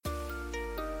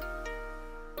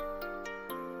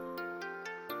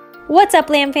What's up,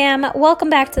 Lamb Fam? Welcome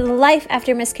back to the Life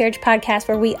After Miscarriage podcast,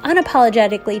 where we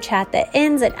unapologetically chat the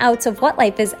ins and outs of what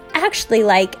life is actually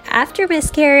like after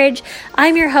miscarriage.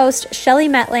 I'm your host, Shelly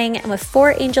Metling, and with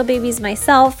 4 angel babies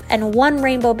myself and 1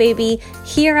 rainbow baby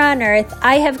here on earth,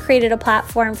 I have created a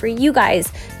platform for you guys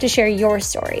to share your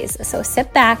stories. So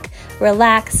sit back,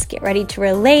 relax, get ready to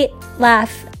relate,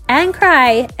 laugh, and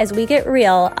cry as we get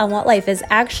real on what life is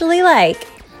actually like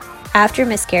after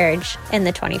miscarriage in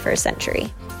the 21st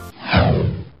century.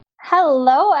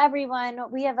 Hello, everyone.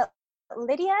 We have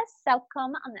LYDIA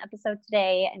SOUTHCOMBE on the episode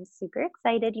today. I'm super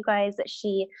excited, you guys.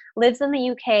 She lives in the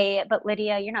UK, but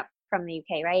LYDIA, you're not from the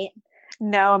UK, right?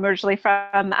 No, I'm originally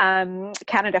from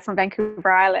Canada, from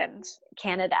Vancouver Island.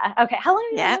 Canada. Okay. How long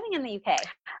have you been living in the UK?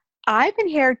 I've been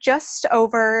here just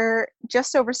over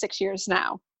 6 years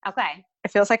now. Okay.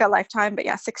 It feels like a lifetime, but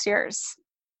yeah, 6 years.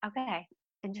 Okay.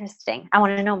 Interesting. I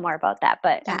want to know more about that,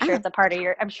 but I'm sure it's it's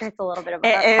a little bit of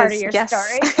a part of your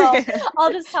story. So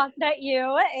I'll just talk at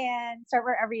you and start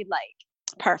wherever you'd like.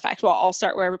 Perfect. Well, I'll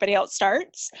start where everybody else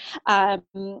starts. As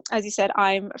you said,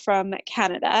 I'm from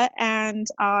Canada and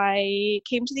I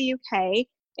came to the UK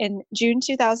in June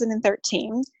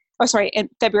 2013. In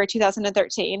February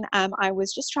 2013. I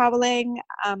was just traveling.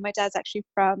 My dad's actually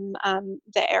from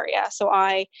the area. So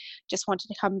I just wanted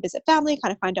to come visit family,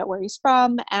 kind of find out where he's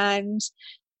from, and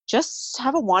just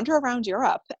have a wander around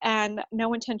Europe, and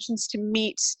no intentions to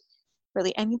meet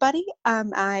really anybody.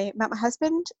 I met my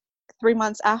husband 3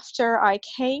 months after I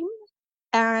came,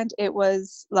 and it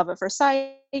was love at first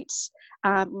sight.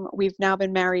 We've now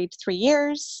been married 3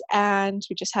 years, and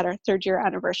we just had our 3rd year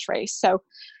anniversary. So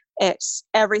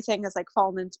everything has like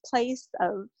fallen into place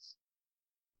of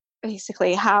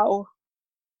basically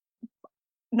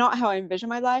not how I envision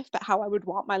my life, but how I would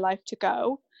want my life to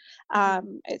go.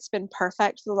 It's been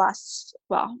perfect for the last,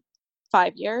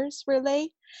 5 years,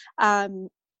 really.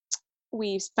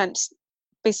 We've spent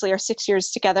basically our 6 years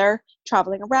together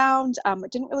traveling around. I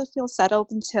didn't really feel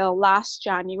settled until last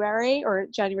January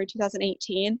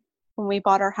 2018. When we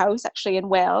bought our house actually in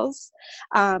Wales.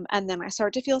 And then I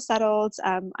started to feel settled.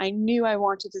 I knew I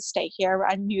wanted to stay here.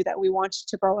 I knew that we wanted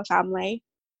to grow a family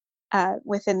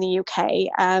within the UK.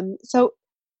 So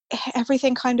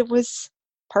everything kind of was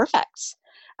perfect.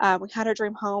 We had our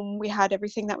dream home. We had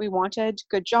everything that we wanted,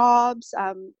 good jobs,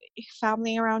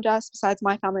 family around us, besides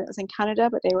my family that was in Canada,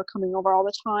 but they were coming over all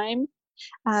the time.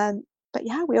 But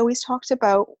yeah, we always talked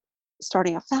about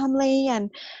starting a family and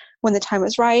when the time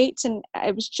was right. And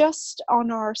it was just on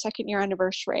our 2nd year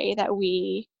anniversary that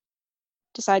we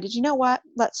decided, you know what,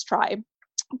 let's try.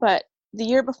 But the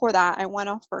year before that, I went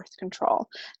off birth control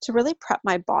to really prep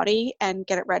my body and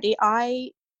get it ready.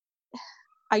 I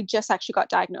just actually got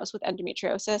diagnosed with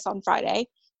endometriosis on Friday.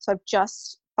 So I've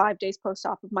just 5 days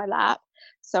post-op of my lap.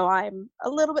 So I'm a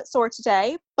little bit sore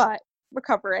today, but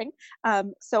recovering.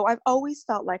 So I've always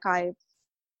felt like I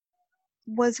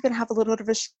was going to have a little bit of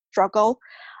a struggle.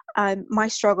 My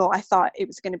struggle, I thought it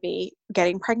was going to be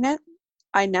getting pregnant.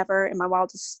 I never in my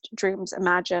wildest dreams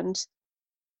imagined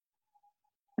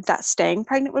that staying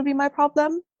pregnant would be my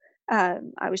problem.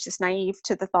 I was just naive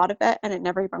to the thought of it, and it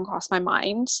never even crossed my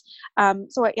mind. I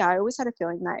always had a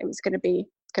feeling that it was going to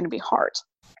be hard.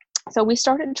 So we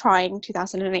started trying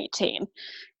 2018,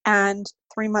 and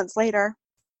 3 months later,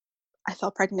 I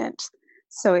fell pregnant.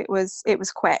 So it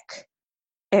was quick.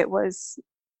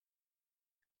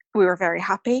 We were very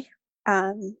happy.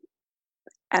 And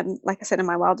like I said, in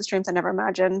my wildest dreams, I never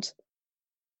imagined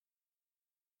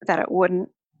that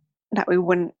we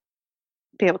wouldn't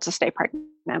be able to stay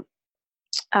pregnant.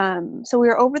 So we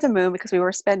were over the moon because we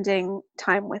were spending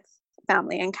time with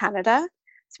family in Canada.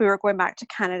 So we were going back to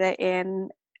Canada in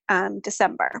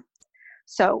December.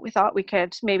 So we thought we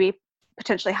could maybe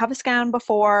potentially have a scan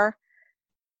before,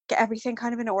 get everything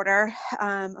kind of in order.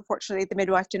 Unfortunately, the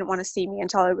midwife didn't want to see me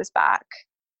until I was back.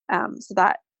 So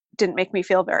that didn't make me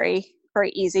feel very, very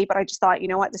easy, but I just thought, you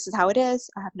know what, this is how it is.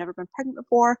 I have never been pregnant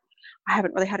before. I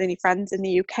haven't really had any friends in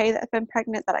the UK that have been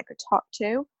pregnant that I could talk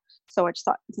to. So I just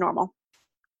thought it's normal.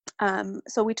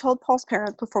 So we told Paul's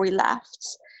parents before we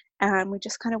left, and we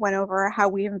just kind of went over how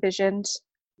we envisioned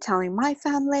telling my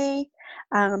family,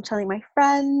 telling my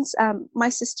friends. My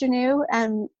sister knew,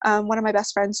 and one of my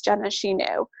best friends, Jenna, she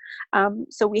knew.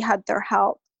 So we had their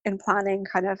help in planning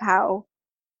kind of how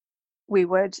we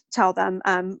would tell them,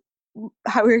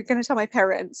 how we were going to tell my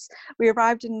parents. We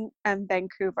arrived in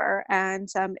Vancouver, and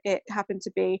it happened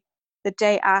to be the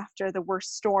day after the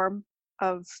worst storm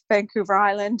of Vancouver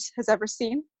Island has ever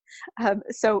seen.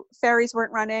 So ferries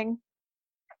weren't running,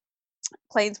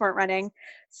 planes weren't running.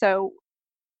 So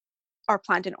our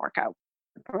plan didn't work out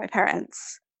for my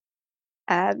parents.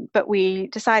 But we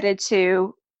decided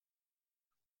to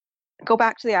go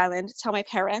back to the island, tell my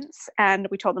parents, and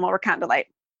we told them over candlelight.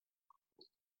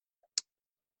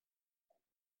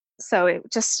 So it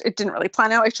didn't really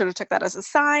plan out. I should have took that as a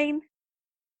sign,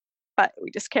 but we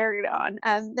just carried on.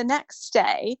 And the next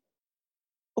day,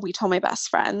 we told my best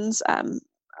friends.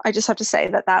 I just have to say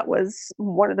that was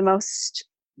one of the most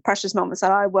precious moments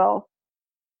that I will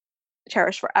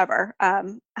cherish forever.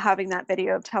 Having that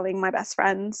video of telling my best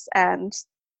friends and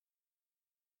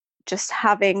just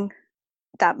having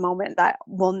that moment that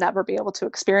we'll never be able to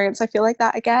experience. I feel like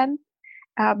that again.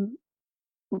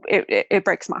 It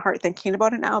breaks my heart thinking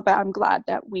about it now, but I'm glad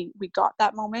that we got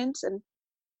that moment. And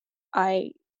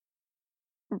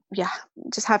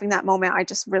just having that moment, I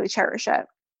just really cherish it.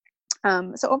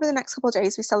 So over the next couple of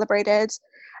days, we celebrated,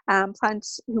 planned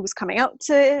who was coming out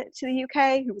to the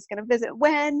UK, who was going to visit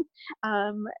when,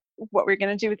 what we are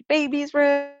going to do with the baby's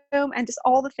room, and just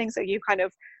all the things that you kind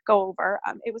of go over.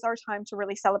 It was our time to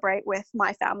really celebrate with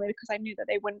my family, because I knew that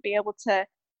they wouldn't be able to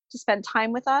spend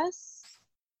time with us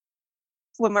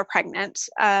when we're pregnant.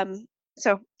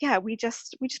 So yeah, we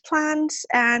just planned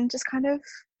and just kind of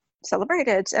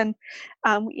celebrated. And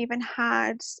we even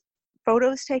had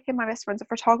photos taken. My best friend's a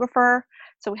photographer,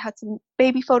 so we had some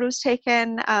baby photos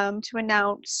taken to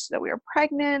announce that we were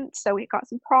pregnant. So we got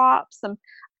some props, some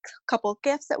couple of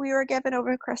gifts that we were given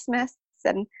over Christmas,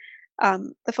 and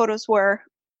the photos were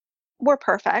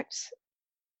perfect.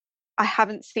 I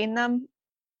haven't seen them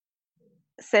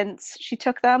since she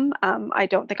took them. I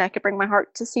don't think I could bring my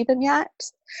heart to see them yet.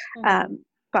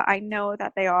 But I know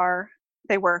that they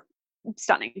were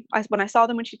stunning. When I saw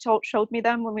them, when she showed me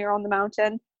them when we were on the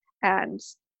mountain, and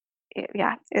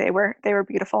they were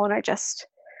beautiful. And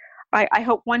I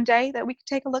hope one day that we could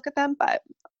take a look at them, but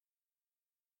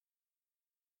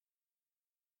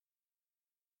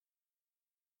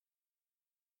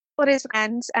holidays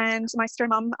end, and my sister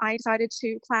and mum, I decided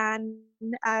to plan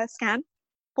a scan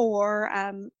for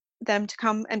them to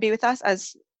come and be with us,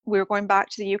 as we were going back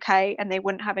to the UK and they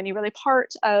wouldn't have any really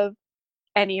part of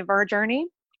any of our journey.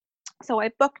 So I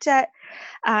booked it,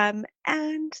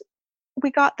 and we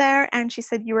got there and she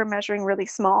said, "You were measuring really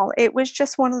small." It was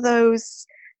just one of those,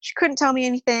 she couldn't tell me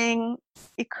anything.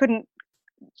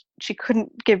 She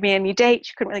couldn't give me any date.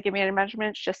 She couldn't really give me any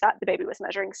measurements, just that the baby was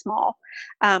measuring small.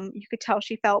 You could tell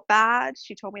she felt bad.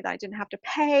 She told me that I didn't have to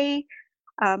pay.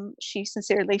 She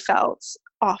sincerely felt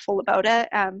awful about it.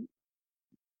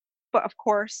 But of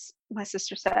course, my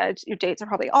sister said, "Your dates are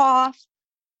probably off.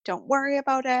 Don't worry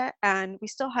about it." And we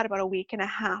still had about a week and a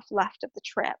half left of the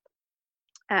trip.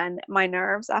 And my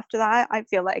nerves after that, I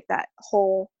feel like that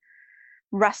whole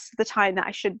rest of the time that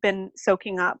I should have been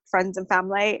soaking up friends and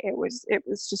family, it was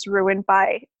just ruined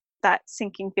by that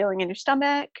sinking feeling in your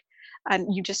stomach.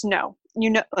 And you just know,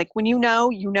 like when you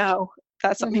know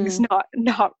that something's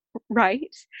not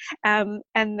right. And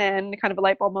then kind of a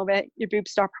light bulb moment, your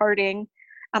boobs stop hurting.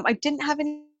 I didn't have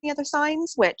any other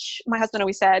signs, which my husband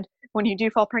always said, when you do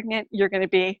fall pregnant, you're going to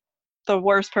be the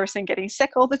worst person, getting sick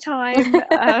all the time.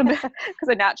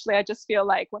 Because naturally, I just feel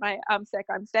like when I am sick,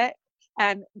 I'm sick,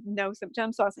 and no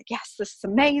symptoms. So I was like, yes, this is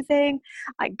amazing.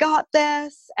 I got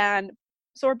this. And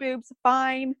sore boobs,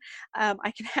 fine.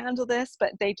 I can handle this.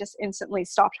 But they just instantly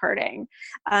stopped hurting.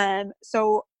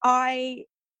 So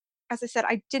as I said,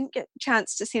 I didn't get a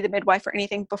chance to see the midwife or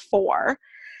anything before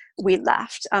we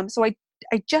left. So I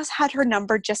just had her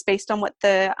number just based on what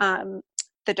the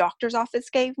doctor's office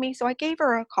gave me. So I gave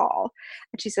her a call,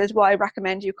 and she says, "Well, I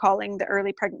recommend you calling the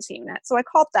early pregnancy unit." So I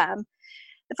called them.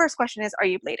 The first question is, "Are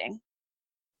you bleeding?"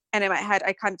 And in my head,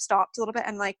 I kind of stopped a little bit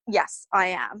and like, yes, I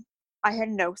am. I had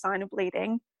no sign of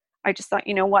bleeding. I just thought,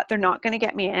 you know what? They're not going to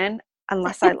get me in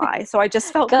unless I lie. So I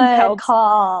just felt compelled. Good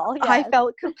call. Yes. I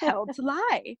felt compelled to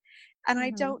lie. And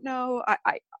I don't know,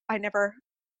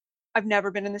 I've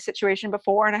never been in this situation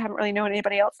before, and I haven't really known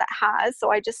anybody else that has. So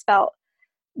I just felt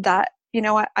that, you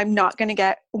know what, I'm not going to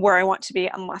get where I want to be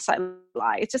unless I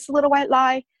lie. It's just a little white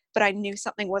lie, but I knew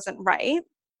something wasn't right.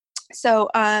 So,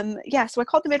 so I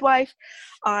called the midwife.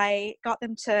 I got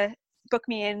them to book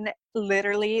me in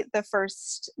literally the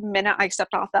first minute I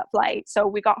stepped off that flight. So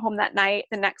we got home that night.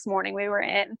 The next morning we were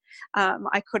in.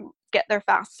 I couldn't get there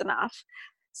fast enough.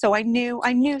 So I knew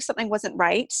something wasn't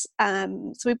right.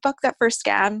 So we booked that first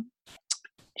scan.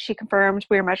 She confirmed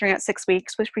we were measuring at 6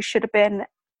 weeks, which we should have been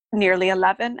nearly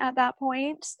 11 at that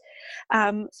point.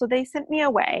 So they sent me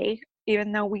away,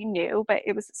 even though we knew, but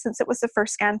since it was the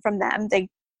first scan from them, they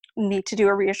need to do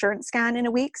a reassurance scan in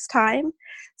a week's time.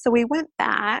 So we went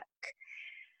back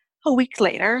a week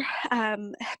later.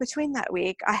 Between that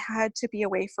week, I had to be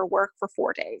away for work for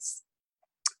 4 days.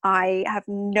 I have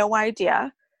no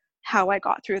idea how I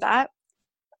got through that.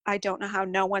 I don't know how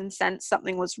no one sensed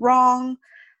something was wrong.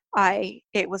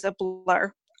 it was a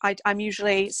blur. I'm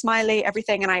usually smiley,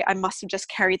 everything, and I must have just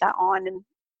carried that on and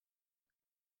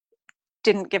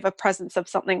didn't give a presence of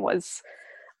something was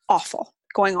awful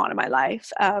going on in my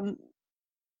life.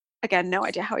 Again, no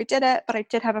idea how I did it, but I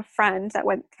did have a friend that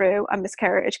went through a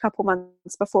miscarriage a couple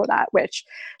months before that, which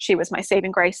she was my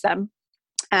saving grace then.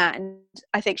 And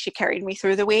I think she carried me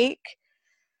through the week.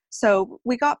 So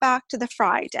we got back to the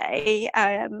Friday.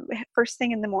 First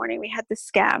thing in the morning, we had the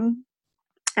scan.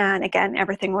 And again,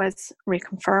 everything was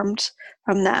reconfirmed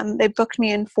from them. They booked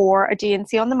me in for a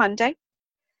D&C on the Monday.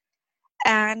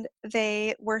 And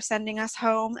they were sending us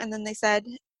home. And then they said,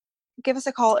 give us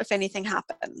a call if anything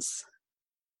happens.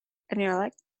 And you're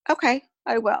like, okay,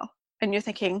 I will. And you're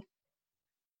thinking,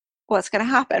 what's going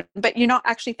to happen? But you're not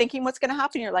actually thinking what's going to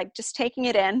happen. You're like just taking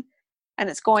it in, and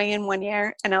it's going in one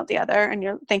ear and out the other. And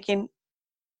you're thinking,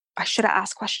 I should have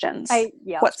asked questions.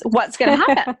 What's going to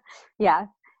happen? Yeah.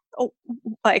 Oh,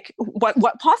 like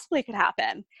what possibly could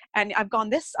happen? And I've gone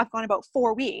about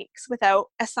 4 weeks without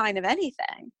a sign of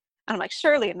anything. And I'm like,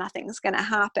 surely nothing's going to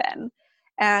happen.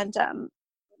 And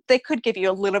they could give you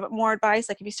a little bit more advice.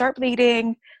 Like if you start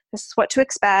bleeding, this is what to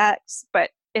expect.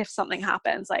 But if something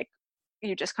happens, like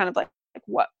you just kind of like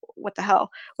what the hell,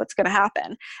 what's going to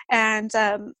happen? And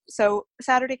so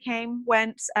Saturday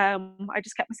went, I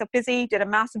just kept myself busy, did a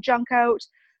massive junk out,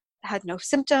 had no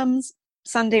symptoms.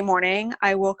 Sunday morning,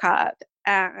 I woke up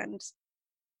and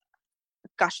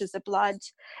gushes of blood.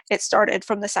 It started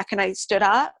from the second I stood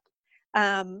up.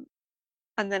 And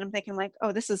then I'm thinking like,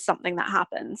 oh, this is something that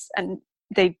happens. And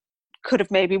they could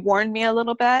have maybe warned me a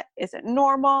little bit. Is it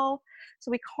normal? So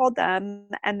we called them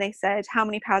and they said, how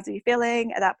many pads are you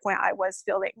feeling? At that point, I was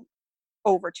feeling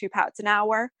over 2 pads an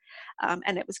hour.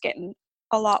 And it was getting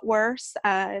a lot worse.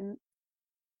 And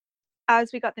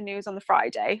as we got the news on the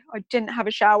Friday, I didn't have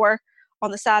a shower on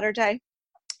the Saturday.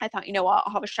 I thought, you know what,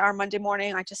 I'll have a shower Monday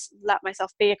morning. I just let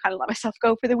myself be. I kind of let myself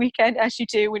go for the weekend, as you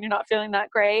do when you're not feeling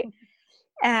that great.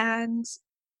 And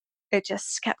it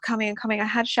just kept coming and coming. I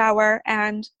had a shower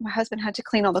and my husband had to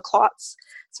clean all the clots.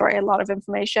 Sorry, a lot of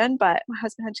information, but my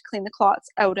husband had to clean the clots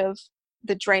out of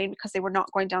the drain because they were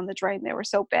not going down the drain. They were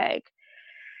so big.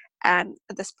 And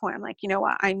at this point, I'm like, you know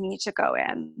what, I need to go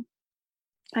in.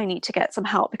 I need to get some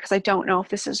help because I don't know if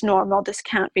this is normal. This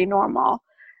can't be normal.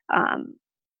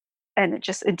 And it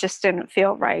just didn't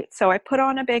feel right. So I put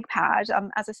on a big pad.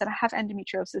 As I said, I have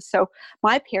endometriosis, so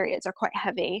my periods are quite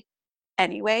heavy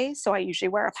anyway. So I usually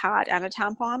wear a pad and a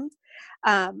tampon.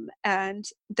 And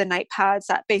the night pads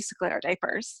that basically are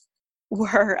diapers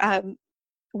I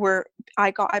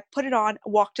put it on,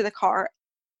 walked to the car,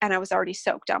 and I was already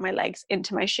soaked down my legs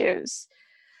into my shoes.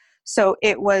 So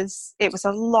it was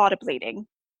a lot of bleeding,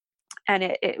 and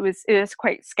it was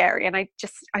quite scary. And I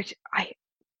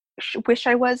wish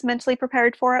I was mentally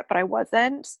prepared for it, but I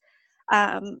wasn't.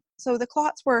 So the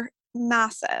clots were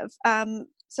massive.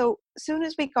 So as soon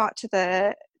as we got to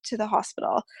the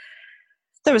hospital,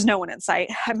 there was no one in sight.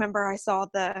 I remember I saw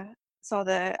the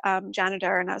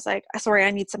janitor and I was like, sorry,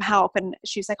 I need some help. And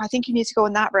she's like, I think you need to go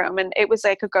in that room. And it was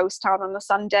like a ghost town on a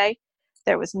Sunday.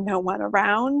 There was no one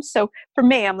around. So for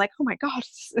me, I'm like, oh my God,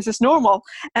 is this normal?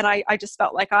 And I just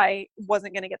felt like I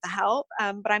wasn't going to get the help.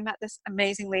 But I met this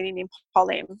amazing lady named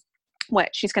Pauline,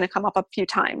 which she's going to come up a few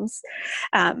times.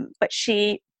 But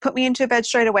she put me into a bed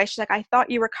straight away. She's like, I thought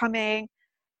you were coming.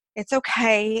 It's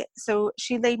okay. So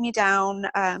she laid me down,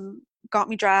 got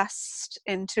me dressed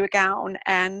into a gown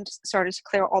and started to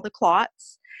clear all the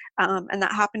clots. And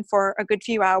that happened for a good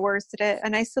few hours. Did a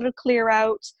nice little clear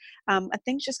out. And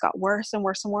things just got worse and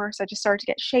worse and worse. I just started to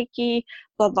get shaky.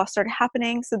 Blood loss started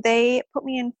happening. So they put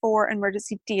me in for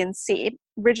emergency D&C.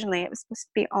 Originally, it was supposed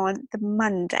to be on the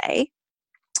Monday,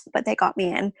 but they got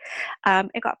me in.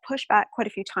 It got pushed back quite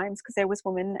a few times because there was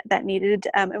women that needed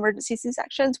emergency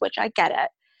C-sections, which I get it.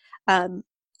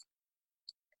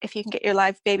 If you can get your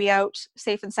live baby out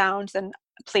safe and sound, then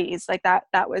please, like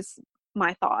that was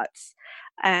my thoughts.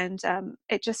 And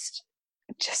it just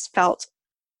felt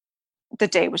the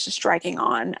day was just dragging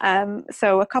on.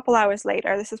 So a couple hours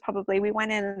later, we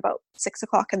went in at about 6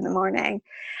 o'clock in the morning.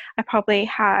 I probably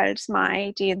had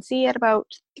my D&C at about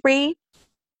 3.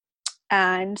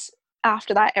 And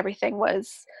after that, everything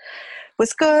was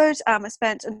good. I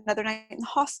spent another night in the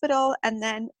hospital, and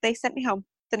then they sent me home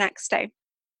the next day.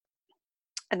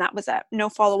 And that was it. No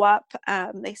follow-up.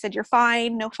 They said, you're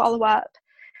fine, no follow-up,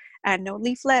 and no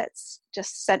leaflets.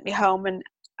 Just sent me home. And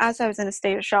as I was in a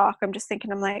state of shock, I'm just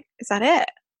thinking, I'm like, is that it?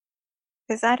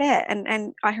 Is that it?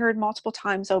 And I heard multiple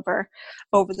times over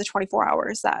the 24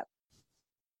 hours that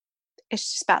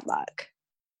it's just bad luck.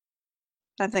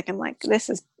 I'm thinking, like, this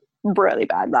is really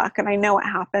bad luck. And I know it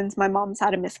happens. My mom's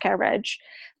had a miscarriage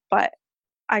but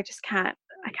I can't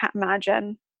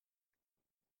imagine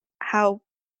how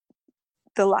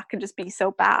the luck can just be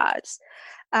so bad.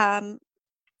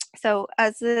 So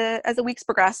as the weeks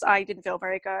progressed, I didn't feel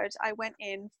very good. I went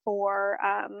in for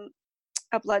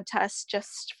a blood test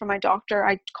just for my doctor.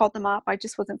 I called them up. I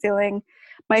just wasn't feeling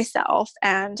myself,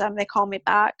 and they called me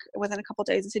back within a couple of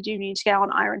days and said, you need to get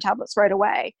on iron tablets right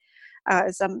away,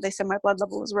 as they said my blood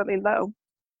level was really low.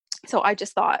 So I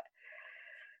just thought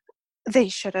they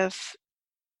should have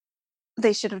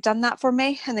done that for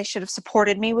me, and they should have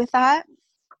supported me with that.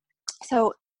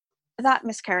 So that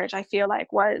miscarriage, I feel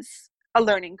like, was a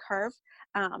learning curve,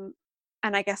 and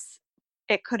I guess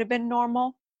it could have been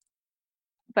normal,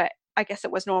 but I guess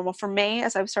it was normal for me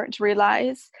as I was starting to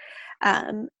realize,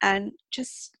 and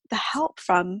just the help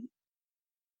from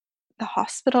the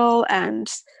hospital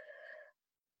and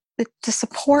the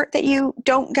support that you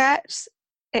don't get,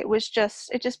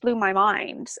 it just blew my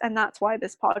mind. And that's why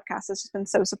this podcast has just been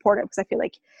so supportive, because I feel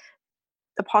like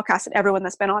the podcast and everyone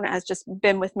that's been on it has just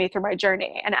been with me through my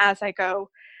journey. And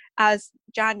as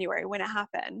January, when it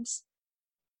happened,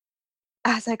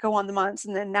 as I go on the months,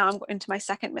 and then now I'm into my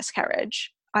second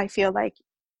miscarriage, I feel like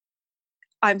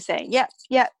I'm saying, yep.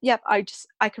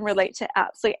 I can relate to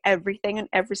absolutely everything in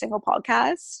every single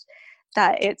podcast.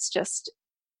 That it's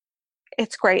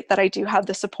great that I do have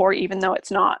the support, even though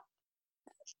it's not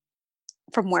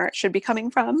from where it should be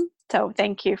coming from. So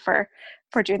thank you for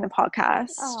doing the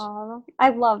podcast. Oh, I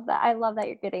love that. I love that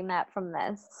you're getting that from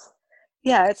this.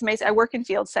 Yeah, it's amazing. I work in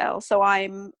field sales, so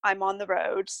I'm on the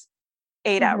road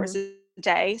 8 hours a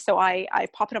day. So I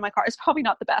pop it in my car. It's probably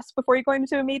not the best before you're going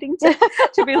into a meeting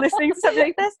to be listening to something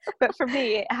like this, but for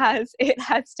me, it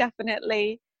has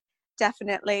definitely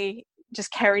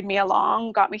just carried me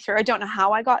along, got me through. I don't know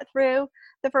how I got through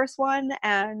the first one,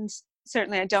 and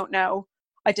certainly I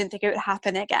didn't think it would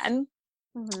happen again.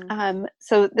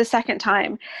 So the second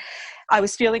time, I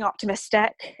was feeling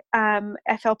optimistic.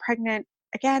 I fell pregnant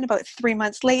again about 3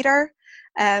 months later.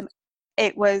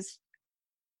 It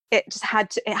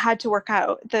had to work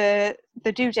out. The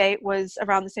due date was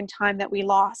around the same time that we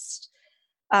lost.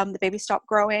 The baby stopped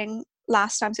growing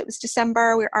last time, so it was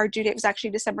December. Our due date was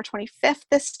actually December 25th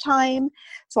this time.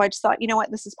 So I just thought, you know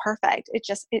what, this is perfect. It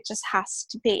just has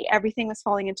to be. Everything was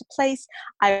falling into place.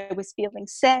 I was feeling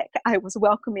sick. I was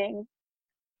welcoming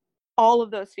all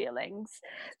of those feelings.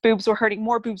 Boobs were hurting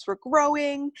more, boobs were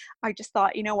growing. I just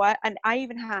thought, you know what, and I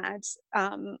even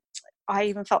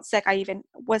felt sick. I even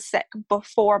was sick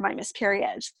before my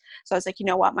misperiod. So I was like, you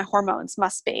know what, my hormones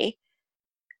must be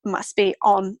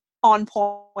on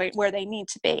point where they need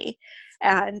to be.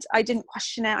 And I didn't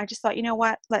question it. I just thought, you know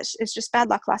what, it's just bad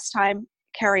luck last time,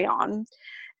 carry on.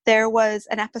 There was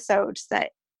an episode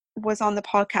that was on the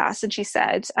podcast, and she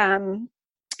said, I can't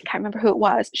remember who it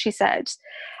was. She said,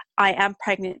 I am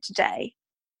pregnant today.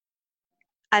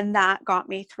 And that got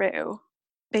me through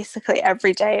basically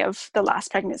every day of the last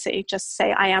pregnancy. Just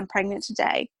say, I am pregnant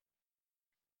today,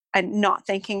 and not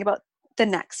thinking about the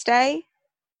next day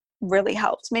really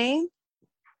helped me.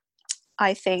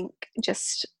 I think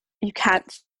just, you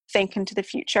can't think into the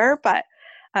future, but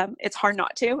it's hard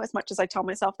not to. As much as I tell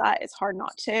myself that, it's hard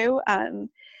not to.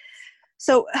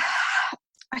 So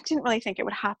I didn't really think it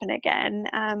would happen again.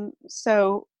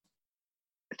 So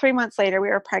 3 months later, we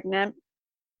were pregnant.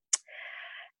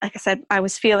 Like I said, I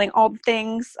was feeling all the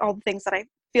things that I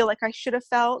feel like I should have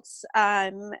felt.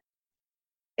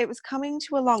 It was coming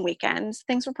to a long weekend.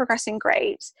 Things were progressing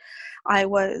great. I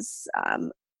was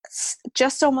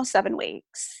just almost 7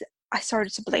 weeks. I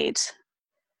started to bleed.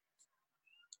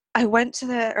 I went to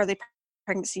the early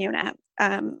pregnancy unit.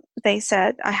 They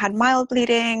said I had mild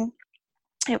bleeding.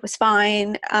 It was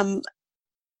fine.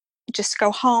 Just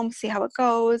go home, see how it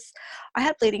goes. I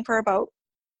had bleeding for about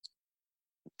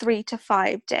 3 to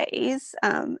 5 days.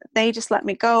 They just let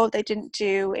me go. They didn't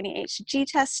do any HCG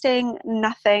testing,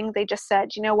 nothing. They just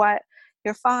said, you know what,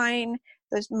 you're fine.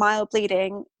 There's mild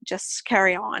bleeding, just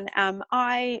carry on.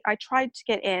 I tried to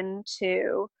get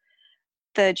into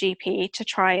the GP to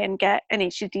try and get an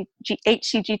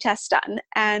HCG test done,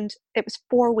 and it was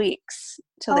 4 weeks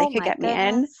till they could get me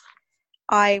in.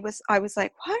 I was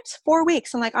like, what? 4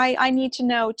 weeks? I'm like, I need to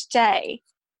know today,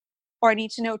 or I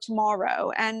need to know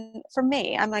tomorrow. And for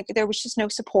me, I'm like, there was just no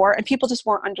support, and people just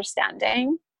weren't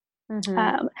understanding.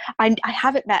 I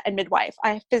haven't met a midwife.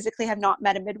 I physically have not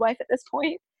met a midwife at this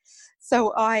point.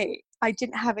 So I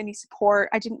didn't have any support.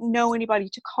 I didn't know anybody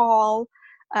to call.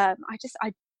 I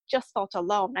just felt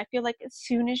alone. I feel like as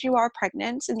soon as you are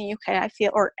pregnant in the UK,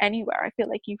 or anywhere, I feel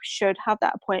like you should have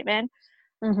that appointment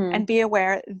and be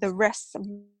aware the risks of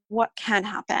what can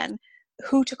happen,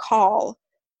 who to call,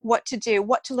 what to do,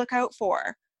 what to look out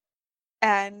for.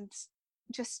 and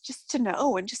just to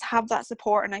know and just have that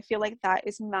support. And I feel like that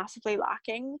is massively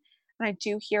lacking, and I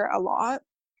do hear it a lot.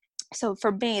 So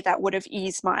for me, that would have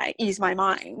eased my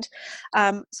mind.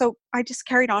 So I just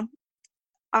carried on.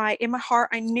 In my heart,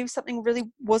 I knew something really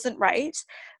wasn't right,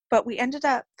 but we ended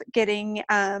up getting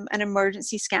an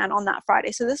emergency scan on that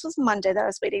Friday. So this was Monday that I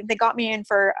was waiting. They got me in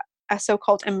for a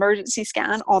so-called emergency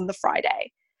scan on the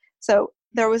Friday. So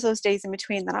there was those days in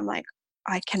between that I'm like,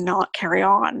 I cannot carry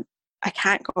on. I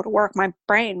can't go to work. My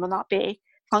brain will not be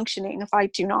functioning if I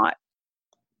do not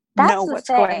know what's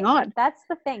going on. That's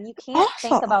the thing. You can't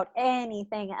think Awful. about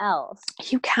anything else.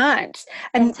 You can't.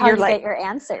 And until you're you like, get your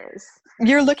answers.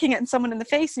 You're looking at someone in the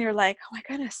face and you're like, oh my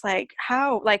goodness, like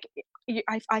how, like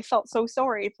I felt so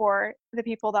sorry for the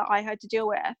people that I had to deal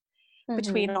with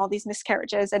between all these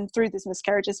miscarriages and through these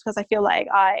miscarriages, because I feel like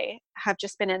I have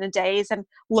just been in a daze and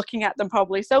looking at them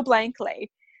probably so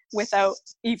blankly without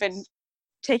even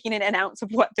taking in an ounce of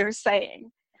what they're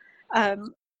saying.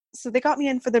 So they got me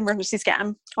in for the emergency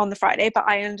scan on the Friday, but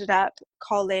I ended up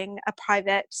calling a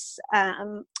private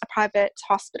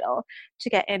hospital to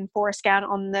get in for a scan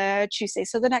on the Tuesday,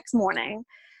 so the next morning,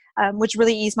 which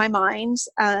really eased my mind.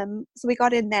 So we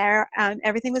got in there, and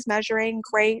everything was measuring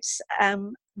great.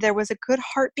 There was a good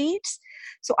heartbeat,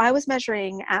 so I was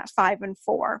measuring at 5 and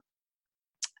 4,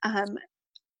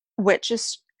 which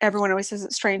is, everyone always says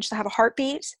it's strange to have a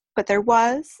heartbeat, but there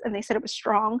was, and they said it was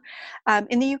strong.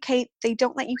 In the UK, they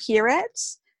don't let you hear it.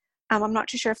 I'm not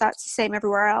too sure if that's the same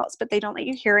everywhere else, but they don't let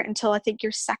you hear it until I think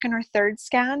your second or third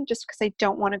scan, just because they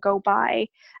don't want to go by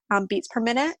beats per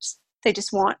minute. They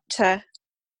just want to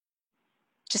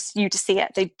you to see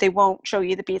it. They won't show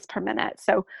you the beats per minute.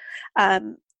 So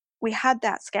we had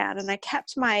that scan, and I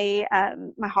kept my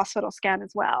my hospital scan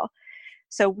as well.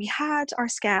 So we had our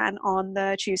scan on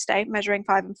the Tuesday, measuring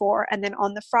 5 and 4, and then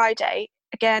on the Friday,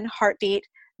 again, heartbeat,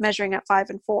 measuring at 5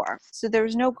 and 4. So there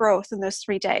was no growth in those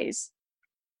 3 days,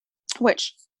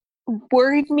 which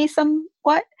worried me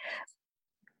somewhat.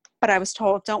 But I was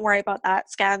told, don't worry about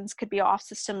that. Scans could be off.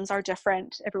 Systems are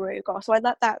different everywhere you go. So I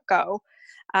let that go.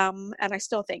 And I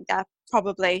still think that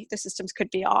probably the systems could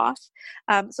be off.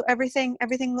 So everything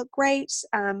looked great.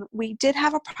 We did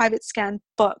have a private scan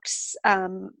booked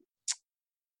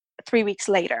 3 weeks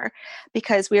later,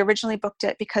 because we originally booked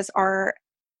it because our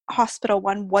hospital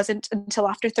one wasn't until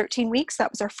after 13 weeks. That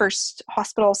was our first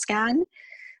hospital scan,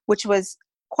 which was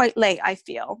quite late, I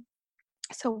feel.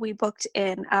 So we booked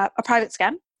in a private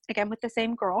scan, again with the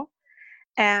same girl,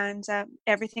 and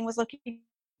everything was looking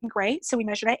great. So we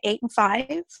measured at 8 and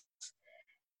 5,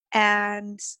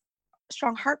 and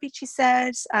strong heartbeat, she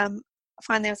said.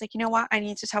 Finally, I was like, you know what? I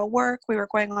need to tell work. We were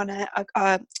going on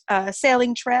a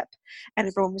sailing trip, and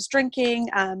everyone was drinking,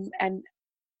 and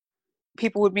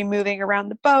people would be moving around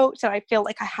the boat. So I feel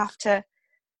like I have to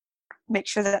make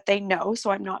sure that they know.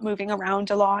 So I'm not moving around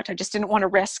a lot. I just didn't want to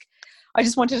risk. I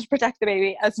just wanted to protect the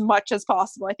baby as much as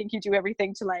possible. I think you do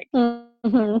everything to like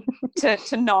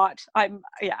to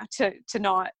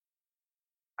not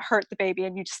hurt the baby,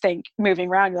 and you just think moving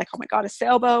around, you're like, oh my god, a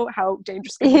sailboat, how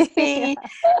dangerous could this be?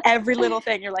 Every little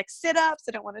thing, you're like, sit-ups,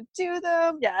 I don't want to do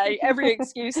them. Every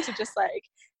excuse to just like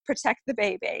protect the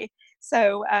baby.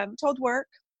 So told work.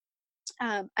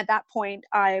 At that point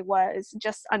I was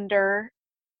just under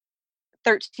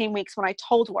 13 weeks when I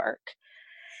told work.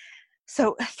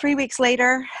 So 3 weeks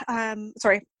later, I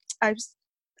was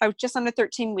just under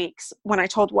 13 weeks when I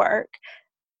told work.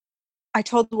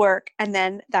 And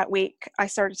then that week I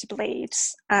started to bleed,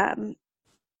 and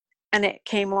it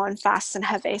came on fast and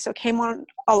heavy. So it came on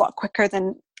a lot quicker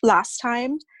than last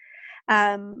time.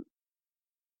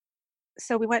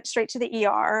 So we went straight to the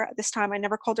ER. This time I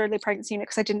never called early pregnancy unit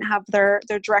because I didn't have their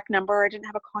direct number. I didn't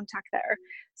have a contact there.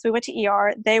 So we went to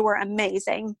ER. They were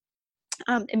amazing.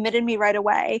 Admitted me right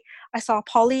away. I saw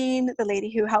Pauline, the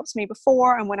lady who helped me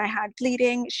before, and when I had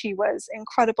bleeding, she was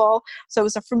incredible. So it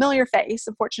was a familiar face.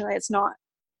 Unfortunately, it's not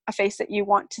a face that you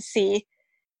want to see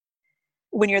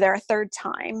when you're there a third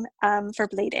time for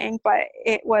bleeding, but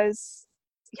it was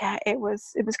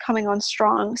coming on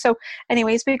strong. So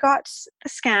anyways, we got a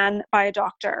scan by a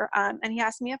doctor, and he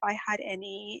asked me if I had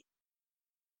any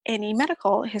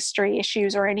medical history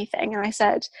issues or anything, and I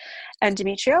said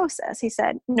endometriosis. He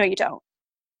said, no, you don't.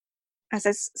 I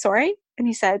said, sorry? And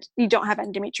he said, you don't have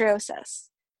endometriosis.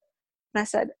 And I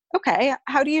said, okay,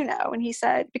 how do you know? And he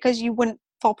said, because you wouldn't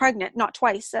fall pregnant, not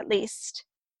twice at least.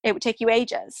 It would take you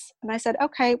ages. And I said,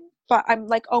 okay, but I'm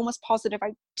like almost positive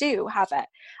I do have it.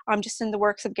 I'm just in the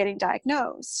works of getting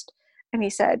diagnosed. And he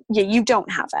said, yeah, you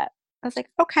don't have it. I was like,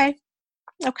 okay.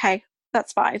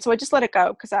 that's fine. So I just let it go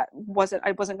because I wasn't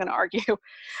going to argue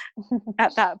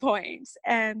at that point.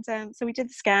 And so we did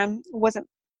the scan. Wasn't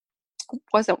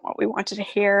what we wanted to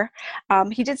hear.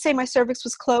 He did say my cervix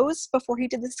was closed before he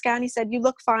did the scan. He said, "You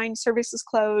look fine. Cervix is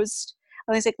closed."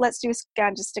 And he's like, "Let's do a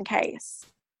scan just in case."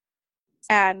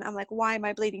 And I'm like, "Why am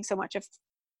I bleeding so much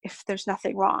if there's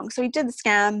nothing wrong?" So he did the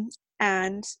scan,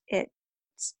 and it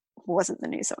wasn't the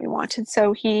news that we wanted.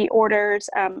 So he ordered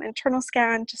an internal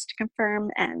scan just to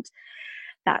confirm, and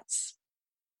that's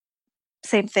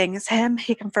same thing as him.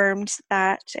 He confirmed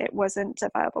that it wasn't a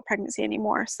viable pregnancy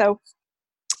anymore. So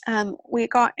we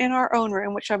got in our own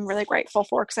room, which I'm really grateful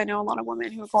for, because I know a lot of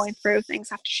women who are going through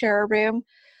things have to share a room.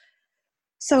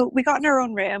 So we got in our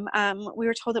own room. We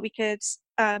were told that we could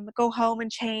go home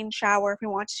and change, shower if we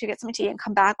wanted to, get some tea and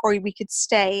come back, or we could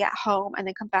stay at home and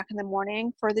then come back in the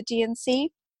morning for the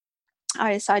D&C.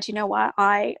 I decided, you know what,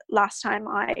 last time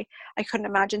I couldn't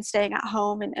imagine staying at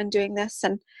home and doing this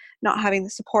and not having the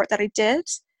support that I did.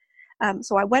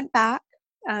 So I went back.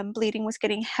 Bleeding was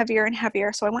getting heavier and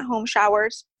heavier. So I went home,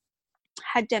 showered,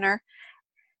 had dinner,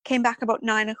 came back about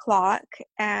 9:00,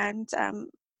 and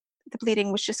the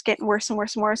bleeding was just getting worse and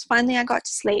worse and worse. Finally, I got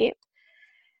to sleep.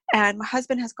 And my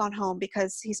husband has gone home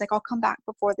because he's like, "I'll come back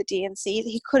before the D&C."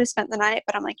 He could have spent the night,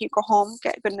 but I'm like, "You go home,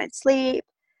 get a good night's sleep,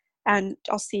 and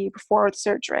I'll see you before the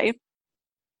surgery."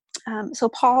 So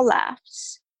Paul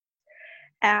left,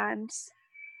 and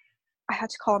I had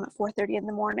to call him at 4:30 in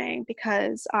the morning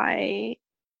because I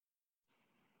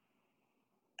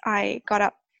got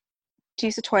up to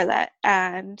use the toilet,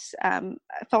 and I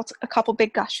felt a couple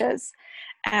big gushes,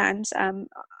 and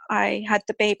I had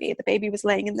the baby. The baby was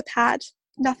laying in the pad,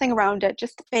 nothing around it,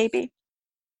 just the baby.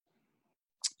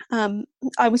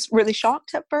 I was really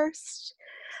shocked at first.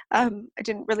 I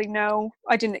didn't really know.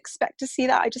 I didn't expect to see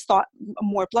that. I just thought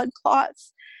more blood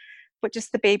clots, but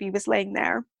just the baby was laying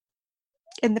there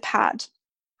in the pad,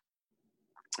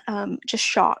 just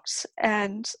shocked.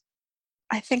 And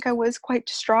I think I was quite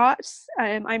distraught.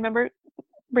 I remember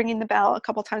ringing the bell a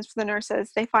couple times for the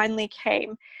nurses. They finally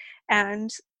came, and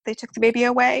they took the baby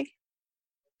away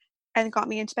and got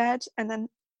me into bed. And then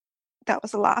that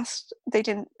was the last. They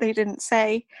didn't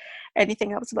say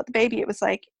anything else about the baby. It was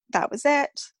like, that was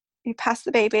it. You passed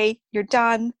the baby. You're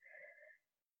done.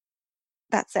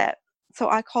 That's it. So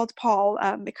I called Paul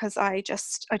because I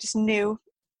just knew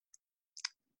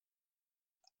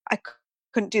I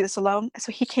couldn't do this alone.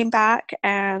 So he came back,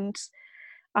 and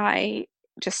I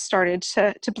just started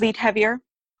to bleed heavier.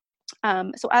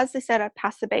 So as they said, I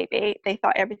passed the baby. They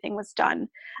thought everything was done.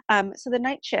 So the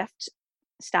night shift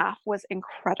staff was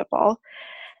incredible.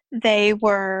 They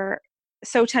were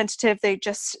so tentative.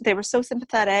 They were so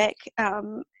sympathetic.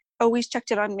 Always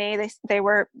checked in on me. They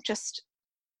were just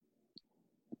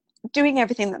doing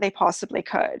everything that they possibly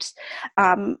could.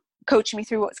 Coaching me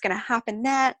through what's going to happen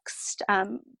next.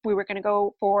 We were going to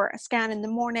go for a scan in the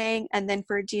morning, and then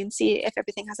for a D&C if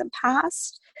everything hasn't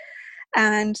passed.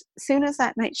 And as soon as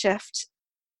that night shift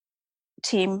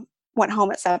team went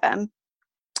home at 7,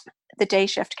 the day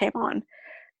shift came on.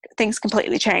 Things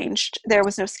completely changed. There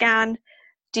was no scan.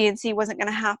 D&C wasn't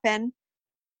going to happen.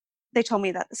 They told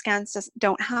me that the scans just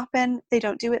don't happen. They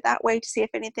don't do it that way to see if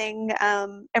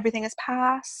everything is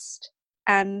passed,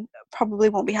 and probably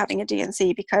won't be having a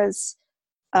D&C because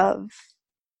of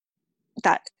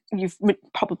that. You've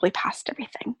probably passed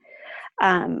everything.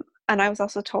 And I was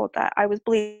also told that I was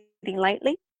bleeding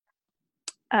lightly.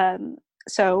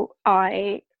 So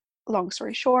long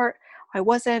story short, I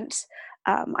wasn't.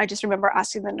 I just remember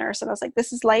asking the nurse, and I was like,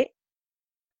 "This is light?"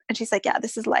 And she's like, "Yeah,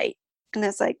 this is light." And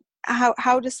it's like,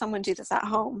 how does someone do this at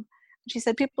home? And she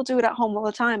said, "People do it at home all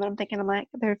the time." And I'm thinking,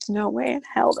 there's no way in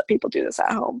hell that people do this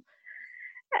at home.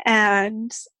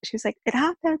 And she was like, "It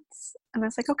happens." And I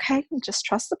was like, "Okay, just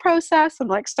trust the process." I'm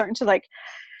like starting to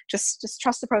just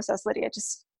trust the process, Lydia.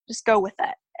 Just go with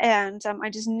it. And I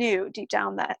just knew deep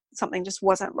down that something just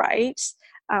wasn't right.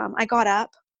 I got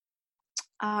up.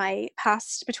 I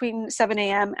passed between 7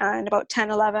 a.m. and about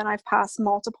 10:11. I've passed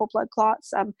multiple blood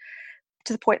clots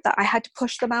to the point that I had to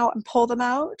push them out and pull them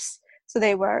out. So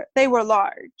they were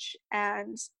large,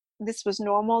 and this was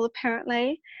normal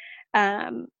apparently.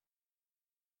 And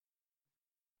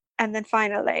then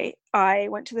finally, I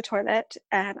went to the toilet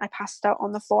and I passed out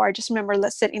on the floor. I just remember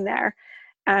sitting there,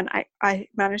 and I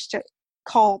managed to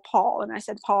call Paul, and I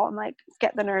said, "Paul," I'm like,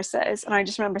 "get the nurses." And I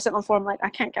just remember sitting on the floor. I'm like,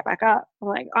 I can't get back up. I'm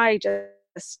like,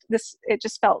 it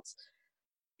just felt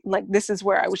like this is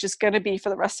where I was just going to be for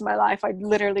the rest of my life. I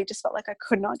literally just felt like I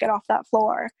could not get off that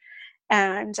floor.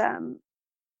 And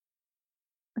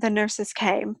the nurses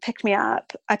came, picked me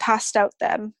up. I passed out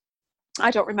then. I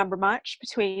don't remember much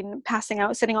between passing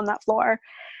out, sitting on that floor,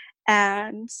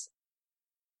 and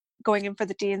going in for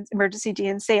the emergency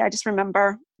D&C. I just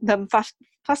remember them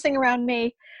fussing around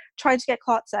me, trying to get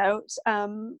clots out.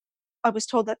 I was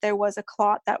told that there was a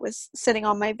clot that was sitting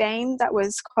on my vein that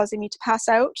was causing me to pass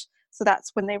out. So that's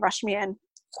when they rushed me in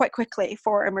quite quickly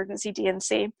for emergency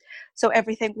D&C. So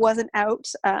everything wasn't out,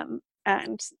 and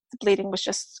the bleeding was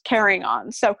just carrying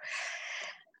on. So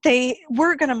they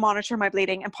were going to monitor my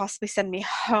bleeding and possibly send me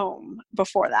home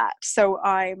before that. So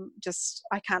I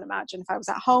can't imagine if I was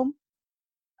at home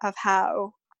of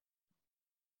how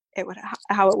it would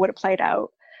have played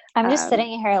out. I'm just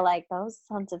sitting here like, those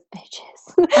sons of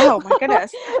bitches. Oh my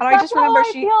goodness! And I just remember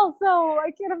I feel, so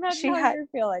I can't imagine how you're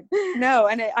feeling. No,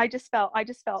 and I just felt. I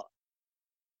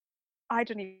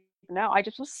don't even know. I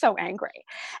just was so angry,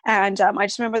 and I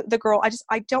just remember the girl.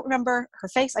 I don't remember her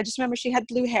face. I just remember she had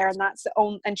blue hair, and that's the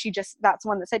only. And that's the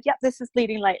one that said, "Yep, this is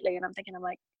bleeding lightly." And I'm thinking, I'm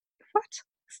like, what?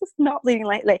 This is not bleeding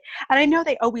lightly. And I know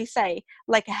they always say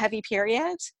like a heavy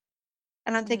period,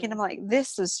 and I'm thinking, I'm like,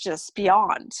 this is just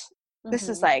beyond. This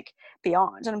is like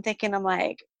beyond. And I'm thinking, I'm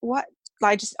like, what?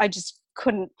 I just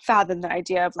couldn't fathom the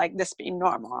idea of like this being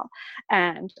normal.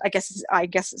 And I guess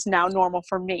it's now normal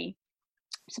for me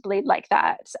to bleed like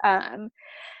that.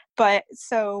 But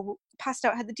so passed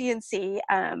out, had the D&C.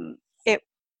 It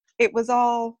was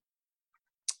all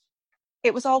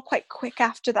quite quick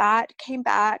after that. Came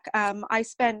back. I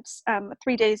spent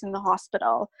 3 days in the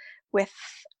hospital with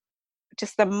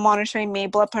just them monitoring me.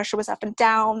 Blood pressure was up and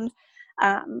down.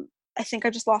 I think I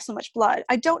just lost so much blood.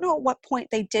 I don't know at what point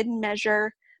they did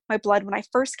measure my blood when I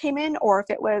first came in, or if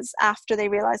it was after they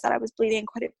realized that I was bleeding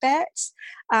quite a bit.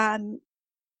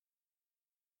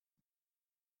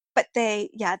 But like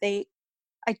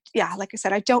I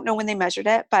said, I don't know when they measured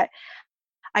it, but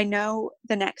I know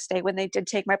the next day when they did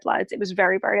take my bloods, it was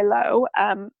very, very low.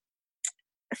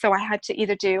 So I had to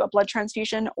either do a blood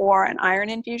transfusion or an iron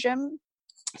infusion.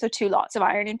 So 2 lots of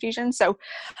iron infusion. So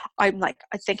I'm like,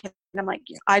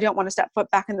 I don't want to step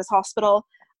foot back in this hospital.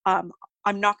 I'm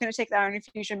not going to take the iron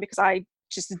infusion because I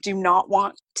just do not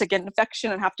want to get an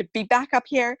infection and have to be back up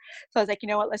here. So I was like, you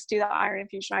know what, let's do the iron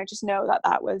infusion. I just know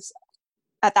that was,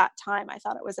 at that time, I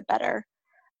thought it was a better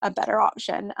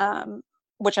option,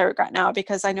 which I regret now,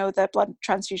 because I know the blood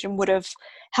transfusion would have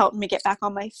helped me get back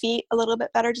on my feet a little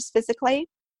bit better, just physically.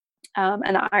 And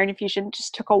the iron infusion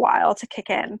just took a while to kick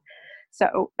in.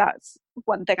 So that's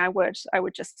one thing I would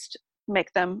just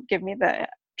make them give me the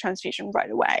transfusion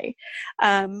right away.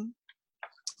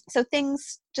 So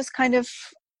things just kind of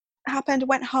happened,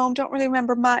 went home, don't really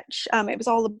remember much. It was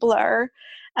all a blur.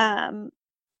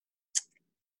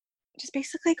 Just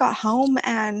basically got home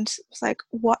and was like,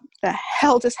 what the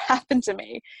hell just happened to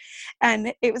me?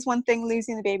 And it was one thing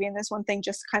losing the baby, and this one thing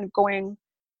just kind of going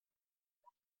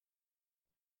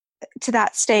to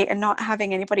that state and not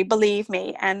having anybody believe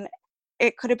me. And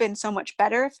it could have been so much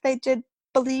better if they did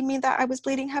believe me that I was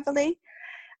bleeding heavily.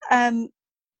 So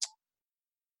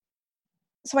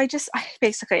I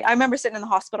remember sitting in the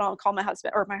hospital and called my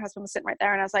husband, or my husband was sitting right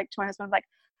there, and I was like to my husband, like,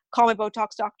 call my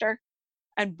Botox doctor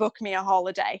and book me a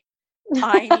holiday.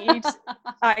 I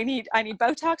need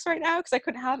Botox right now, because I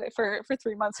couldn't have it for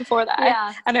 3 months before that.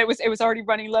 Yeah. And it was already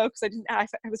running low because it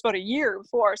was about a year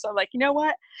before. So I'm like, you know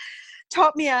what?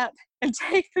 Top me up and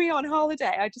take me on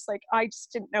holiday. I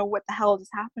just didn't know what the hell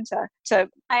just happened to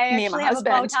me and my husband.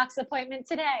 I actually have a Botox appointment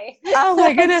today. Oh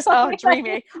my goodness. Oh,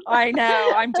 dreamy. I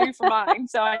know. I'm due for mine,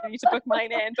 so I need to book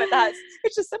mine in. But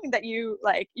it's just something that you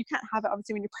can't have it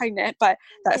obviously when you're pregnant, but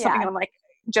that's something I'm like,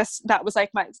 that was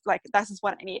like this is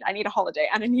what I need. I need a holiday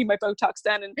and I need my Botox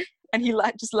done. And he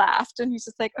just laughed, and he's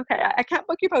just like, okay, I can't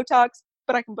book you Botox,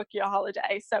 but I can book you a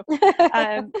holiday. So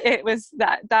it was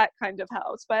that kind of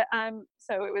helped. But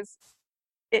so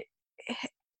it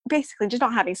basically just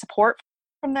not having support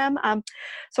from them.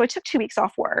 So I took 2 weeks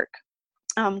off work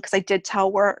because I did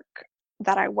tell work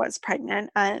that I was pregnant,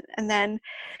 and then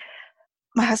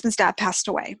my husband's dad passed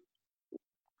away.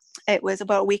 It was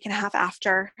about a week and a half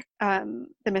after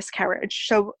the miscarriage.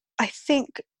 So I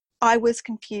think I was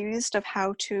confused of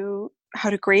how to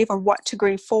grieve or what to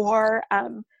grieve for.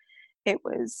 It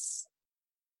was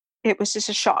just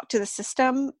a shock to the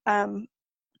system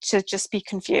to just be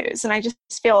confused. And I just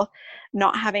feel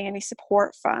not having any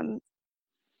support from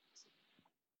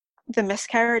the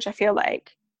miscarriage, I feel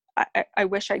like I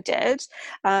wish I did.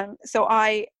 So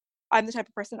I'm the type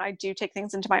of person, I do take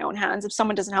things into my own hands. If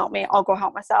someone doesn't help me, I'll go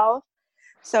help myself.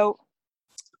 So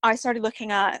I started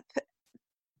looking up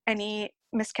any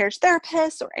miscarriage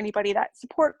therapists or anybody that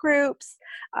support groups.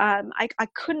 I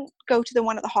couldn't go to the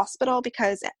one at the hospital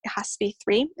because it has to be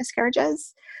 3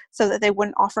 miscarriages, so that they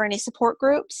wouldn't offer any support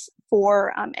groups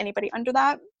for anybody under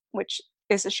that, which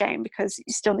is a shame because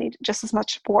you still need just as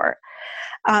much support.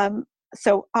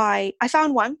 So I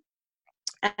found one,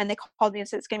 and they called me and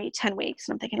said it's going to be 10 weeks.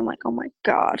 And I'm thinking, I'm like, oh my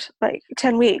God, like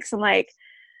 10 weeks. I'm like,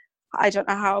 I don't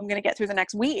know how I'm going to get through the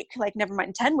next week. Like, never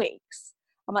mind 10 weeks.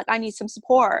 I'm like, I need some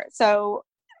support. So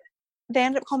they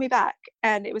ended up calling me back,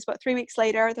 and it was about 3 weeks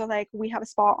later. They're like, we have a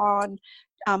spot on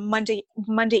Monday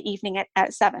evening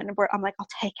at 7. Where I'm like, I'll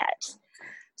take it.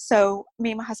 So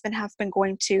me and my husband have been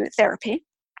going to therapy.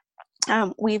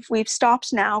 We've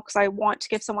stopped now because I want to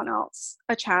give someone else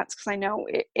a chance, because I know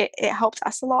it helped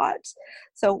us a lot.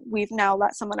 So we've now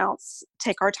let someone else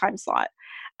take our time slot.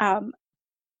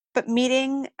 But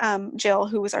meeting Jill,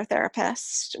 who was our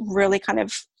therapist, really kind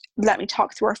of let me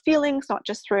talk through our feelings, not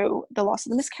just through the loss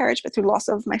of the miscarriage, but through the loss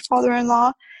of my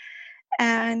father-in-law.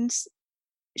 And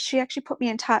she actually put me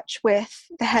in touch with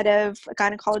the head of a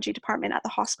gynecology department at the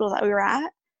hospital that we were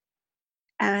at.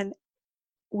 And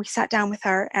we sat down with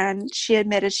her, and she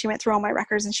admitted, she went through all my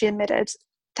records, and she admitted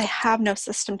they have no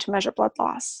system to measure blood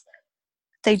loss.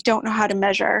 They don't know how to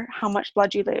measure how much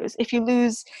blood you lose. If you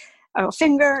lose a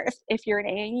finger, if you're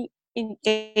in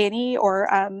A&E or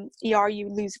ER, you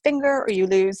lose a finger, or you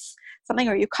lose something,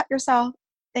 or you cut yourself,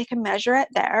 they can measure it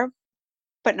there,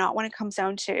 but not when it comes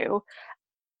down to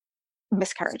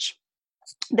miscarriage.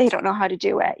 They don't know how to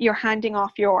do it. You're handing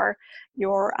off your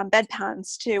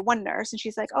bedpans to one nurse, and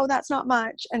she's like, oh, that's not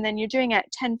much. And then you're doing it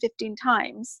 10, 15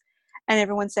 times, and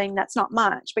everyone's saying that's not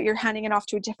much, but you're handing it off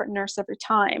to a different nurse every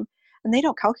time, and they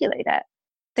don't calculate it.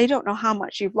 They don't know how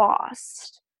much you've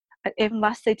lost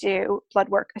unless they do blood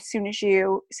work as soon as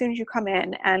you come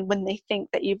in. And when they think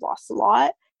that you've lost a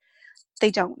lot,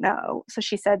 they don't know. So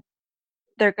she said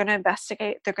they're going to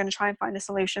investigate. They're going to try and find a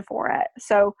solution for it.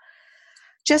 So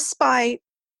just by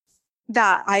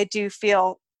that, I do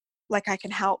feel like I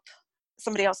can help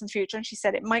somebody else in the future. And she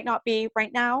said it might not be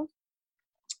right now,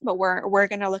 but we're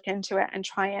going to look into it and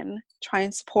try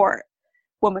and support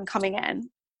women coming in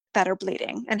that are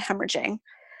bleeding and hemorrhaging.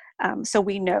 So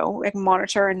we know and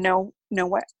monitor and know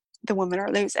what the women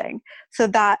are losing. So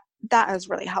that has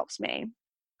really helped me.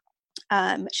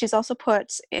 She's also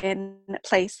put in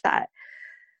place that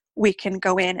we can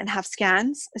go in and have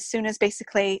scans as soon as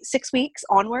basically 6 weeks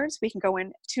onwards. We can go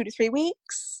in 2 to 3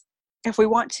 weeks if we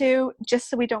want to, just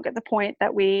so we don't get the point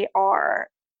that we are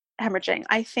hemorrhaging.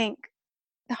 I think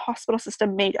the hospital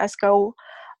system made us go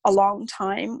a long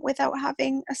time without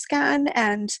having a scan,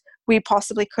 and we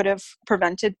possibly could have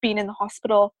prevented being in the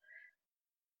hospital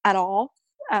at all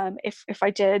if I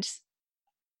did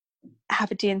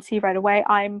have a D&C right away.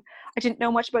 I didn't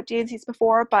know much about D&Cs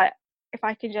before, but if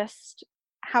I could just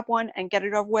have one and get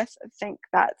it over with, I think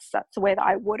that's the way that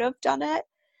I would have done it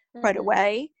right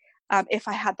away if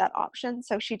I had that option.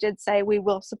 So she did say, we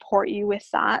will support you with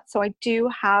that. So I do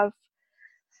have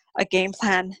a game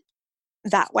plan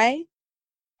that way.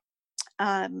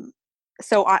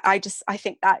 So I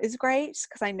think that is great,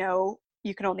 because I know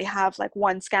you can only have like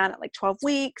one scan at like 12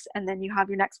 weeks, and then you have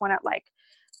your next one at like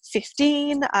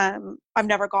 15. I've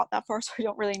never got that far, so I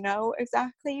don't really know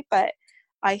exactly, but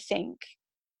I think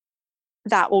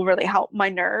that will really help my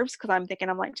nerves, because I'm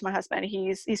like to my husband,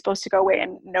 he's supposed to go away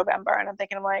in November, and I'm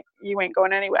thinking, I'm like, you ain't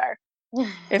going anywhere.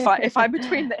 If I'm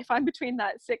between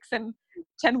that 6 and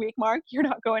 10 week mark, you're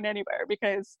not going anywhere,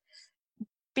 because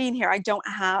being here, I don't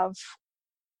have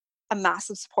a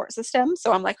massive support system.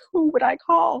 So I'm like, who would I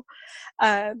call?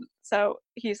 So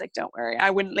he's like, don't worry,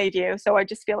 I wouldn't leave you. So I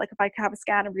just feel like if I could have a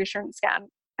scan, a reassurance scan,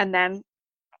 and then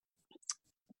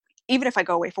even if I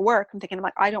go away for work, I'm thinking, I'm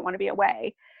like, I don't want to be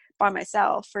away by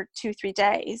myself for 2-3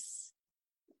 days,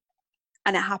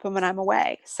 and it happened when I'm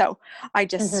away. So I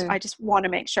just want to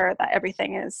make sure that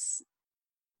everything is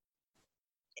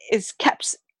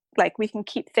kept, like we can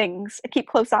keep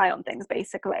close eye on things,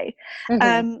 basically.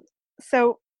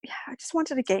 So yeah, I just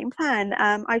wanted a game plan.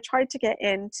 I tried to get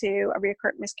into a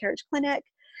recurrent miscarriage clinic.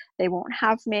 They won't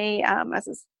have me as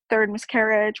a third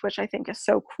miscarriage, which I think is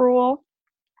so cruel.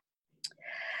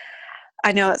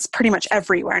 I know it's pretty much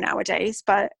everywhere nowadays,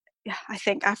 but yeah, I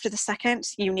think after the second,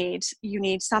 you need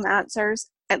some answers.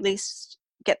 At least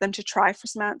get them to try for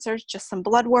some answers, just some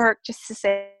blood work, just to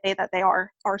say that they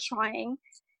are trying,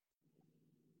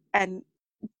 and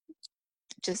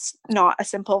just not a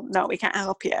simple no, we can't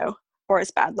help you, or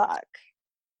it's bad luck.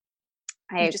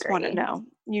 I just want to know.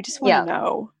 You just want to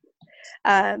know.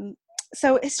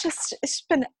 So it's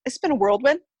been a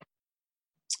whirlwind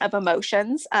of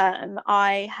emotions.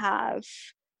 I have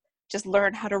just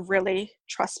learned how to really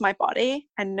trust my body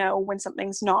and know when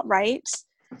something's not right.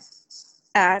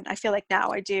 And I feel like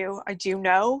now I do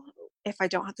know if I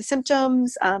don't have the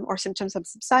symptoms, or symptoms have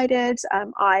subsided.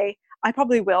 I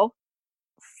probably will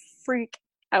freak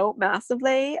out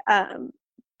massively.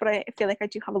 But I feel like I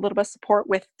do have a little bit of support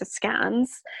with the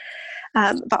scans.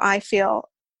 But I feel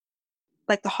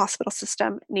like the hospital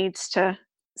system needs to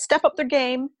step up their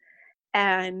game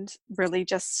and really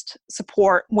just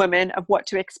support women of what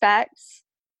to expect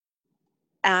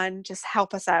and just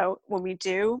help us out when we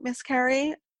do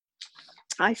miscarry.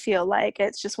 I feel like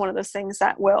it's just one of those things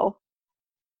that will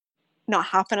not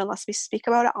happen unless we speak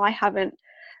about it. I haven't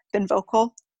been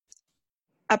vocal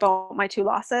about my 2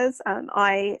 losses.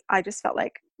 I just felt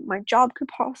like my job could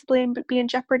possibly be in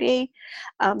jeopardy.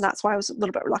 That's why I was a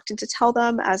little bit reluctant to tell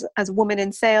them. As a woman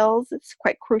in sales, it's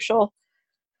quite crucial,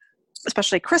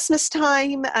 especially Christmas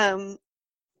time.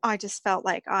 I just felt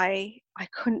like I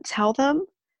couldn't tell them.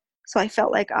 So I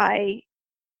felt like I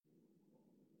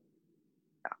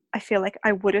feel like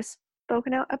I would have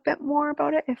spoken out a bit more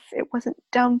about it if it wasn't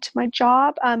down to my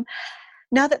job.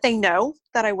 Now that they know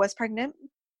that I was pregnant,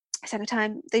 second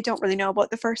time, they don't really know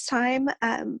about the first time.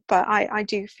 But I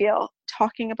do feel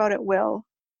talking about it will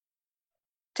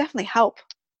definitely help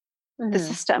the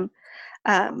system.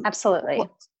 Absolutely.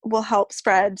 Will help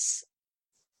spread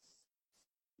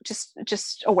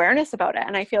just awareness about it.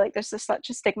 And I feel like there's just such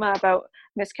a stigma about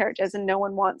miscarriages, and no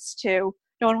one wants to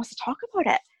talk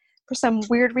about it for some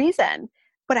weird reason.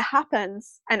 But it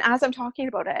happens. And as I'm talking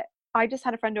about it, I just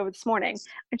had a friend over this morning,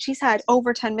 and she's had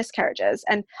over 10 miscarriages.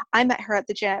 And I met her at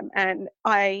the gym, and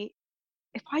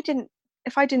if I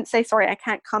didn't say, sorry, I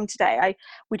can't come today,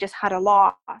 we just had a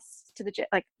loss to the gym.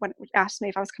 Like when it asked me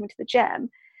if I was coming to the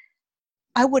gym,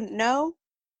 I wouldn't know.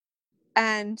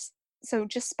 And so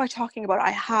just by talking about it,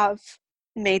 I have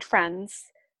made friends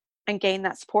and gained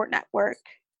that support network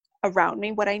around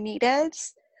me, what I needed.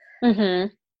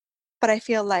 But I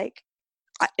feel like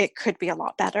it could be a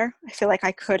lot better. I feel like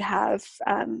I could have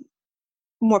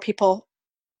more people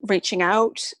reaching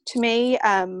out to me,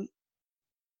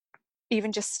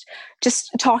 even just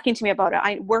talking to me about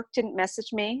it. Work didn't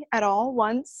message me at all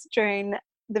once during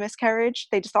the miscarriage.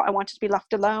 They just thought I wanted to be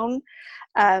left alone.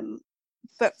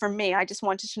 But for me, I just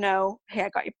wanted to know, hey, I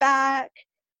got your back.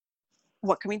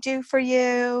 What can we do for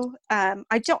you?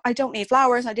 I don't need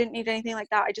flowers. I didn't need anything like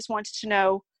that. I just wanted to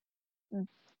know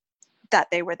that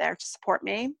they were there to support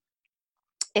me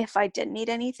if I did need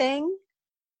anything.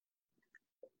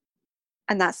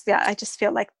 And I just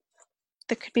feel like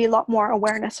there could be a lot more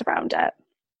awareness around it.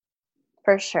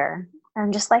 For sure.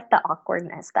 And just like the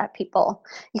awkwardness that you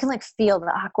can like feel the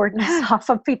awkwardness off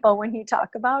of people when you talk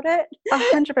about it.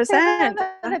 100%.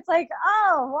 And it's like,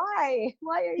 oh, why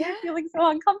are you feeling so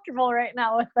uncomfortable right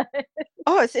now with it?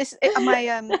 Oh, it's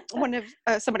my one of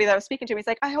somebody that I was speaking to, he's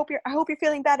like, I hope you're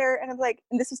feeling better. And I'm like,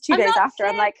 and this was 2 days after.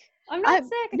 Sick. I'm like, I'm not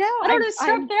sick. No, I don't have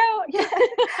strep throat. Yeah,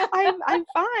 I'm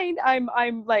fine.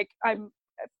 I'm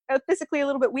physically a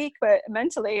little bit weak, but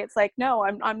mentally it's like, no,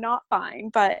 I'm not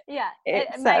fine. But yeah,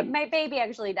 my baby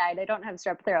actually died. I don't have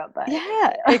strep throat, but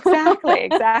yeah, exactly.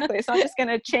 It's not just going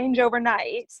to change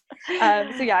overnight.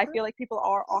 So yeah, I feel like people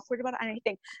are awkward about it, and I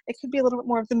think it could be a little bit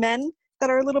more of the men that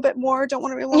are a little bit more don't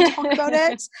want to really talk about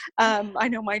it. I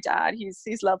know my dad,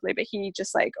 he's lovely, but he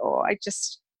just like,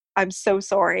 I'm so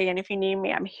sorry, and if you need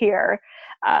me, I'm here.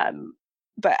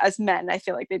 But as men, I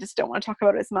feel like they just don't want to talk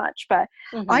about it as much. But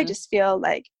I just feel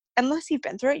like unless you've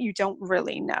been through it, you don't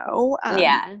really know.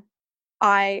 A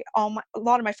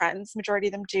lot of my friends, majority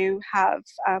of them do have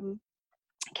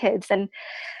kids, and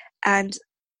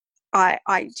I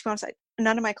to be honest,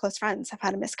 none of my close friends have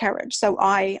had a miscarriage. So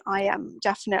I'm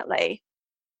glad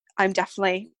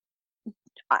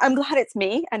it's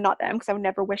me and not them, because I would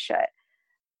never wish it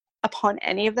upon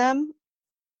any of them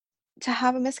to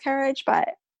have a miscarriage. But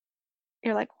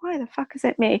you're like, why the fuck is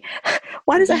it me?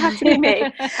 Why does it have to be me?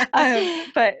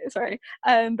 But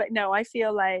no, I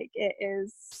feel like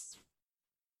it's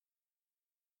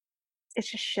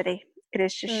just shitty. It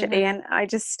is just shitty. And I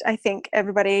think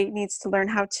everybody needs to learn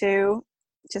how to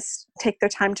just take their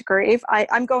time to grieve.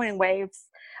 I'm going in waves.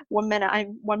 One minute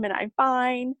I'm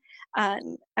fine.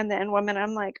 And then one minute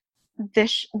I'm like,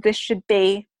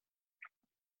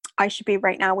 I should be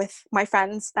right now with my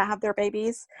friends that have their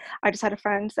babies. I just had a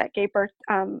friend that gave birth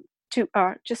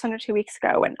just under 2 weeks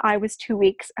ago, and I was 2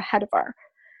 weeks ahead of her.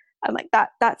 I'm like,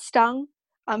 that stung.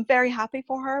 I'm very happy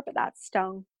for her, but that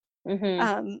stung.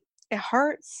 It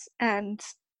hurts, and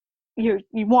you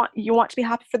want to be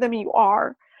happy for them, and you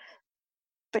are,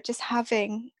 but just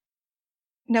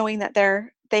knowing that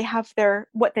they have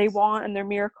what they want, and their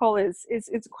miracle is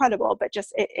incredible, but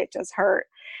just it does hurt.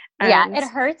 And it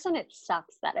hurts, and it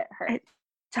sucks that it hurts. It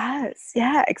does.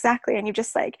 Yeah, exactly. And you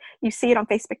just like, you see it on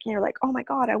Facebook and you're like, oh my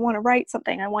God, I want to write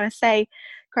something. I want to say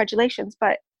congratulations,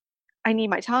 but I need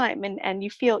my time. And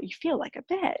you feel like a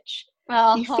bitch.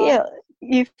 Oh, you feel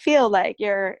you feel like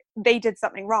they did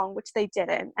something wrong, which they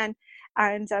didn't. And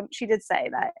she did say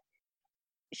that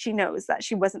she knows that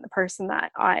she wasn't the person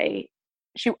that I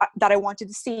wanted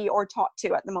to see or talk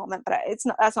to at the moment, but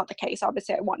that's not the case.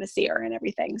 Obviously I want to see her and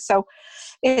everything. So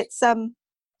it's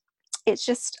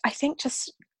just, I think,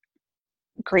 just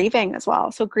grieving as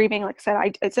well. So grieving, like I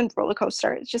said, it's a roller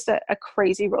coaster. It's just a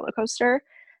crazy roller coaster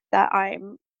that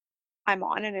I'm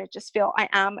on, and I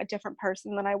am a different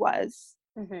person than I was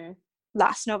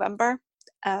last November.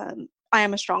 I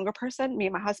am a stronger person. Me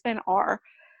and my husband are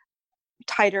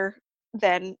tighter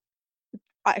than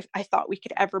I thought we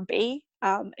could ever be.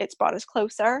 It's brought us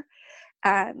closer,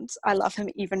 and I love him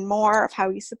even more of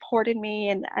how he supported me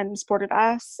and supported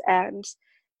us. And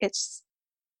it's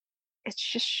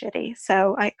just shitty.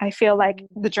 So I feel like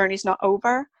the journey's not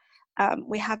over.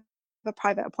 We have a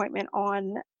private appointment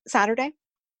on Saturday.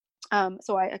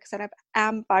 So like I said, I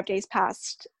am 5 days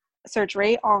past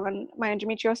surgery on my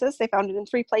endometriosis. They found it in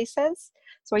 3 places.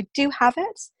 So I do have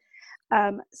it.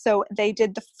 So they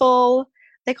did the full,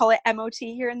 they call it MOT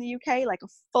here in the UK, like a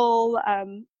full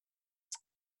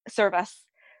service.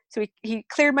 So he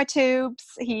cleared my tubes.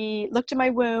 He looked at my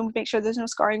womb, make sure there's no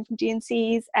scarring from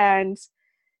D&Cs, and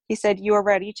he said, "You are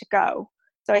ready to go."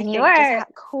 So and you are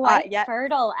quite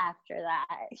fertile after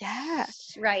that. Yeah.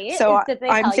 Right? So did they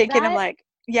I'm tell thinking, you that? I'm like,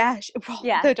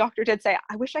 the doctor did say,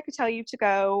 "I wish I could tell you to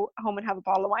go home and have a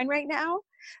bottle of wine right now,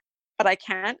 but I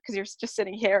can't because you're just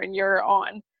sitting here and you're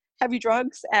on heavy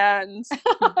drugs and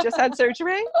just had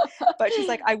surgery." But she's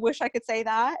like, "I wish I could say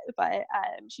that," but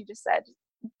she just said,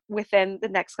 within the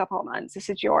next couple of months, this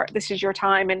is your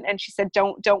time. And she said,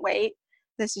 don't wait.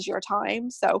 This is your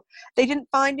time. So they didn't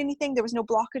find anything. There was no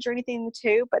blockage or anything in the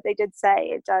tube, but they did say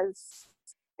it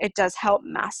does help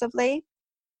massively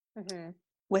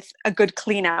with a good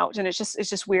clean out. And it's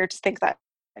just weird to think that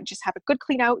I just have a good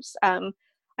clean out.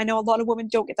 I know a lot of women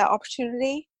don't get that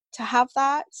opportunity to have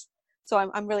that. So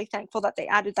I'm really thankful that they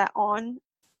added that on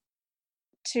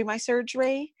to my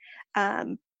surgery.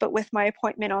 But with my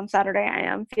appointment on Saturday,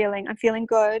 I'm feeling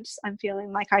good. I'm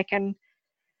feeling like I can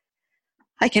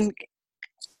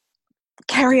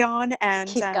carry on and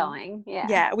keep going.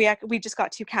 Yeah. We just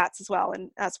got 2 cats as well, and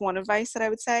that's one advice that I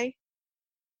would say: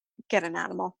 get an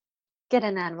animal. Get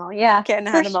an animal. Yeah, get an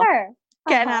animal. Sure.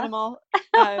 Get an animal.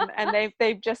 And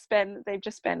they've just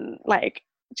been like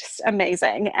just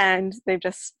amazing, and they're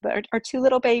 2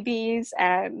 little babies,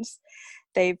 and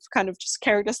they've kind of just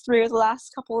carried us through the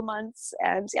last couple of months.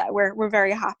 And yeah, we're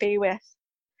very happy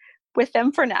with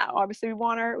them for now. Obviously we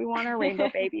want our rainbow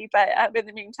baby, but in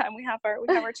the meantime we have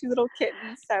our 2 little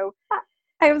kittens. So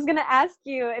I was gonna ask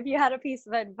you, if you had a piece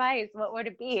of advice, what would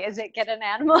it be? Is it get an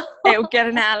animal? Get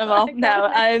an animal. No,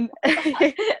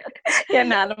 get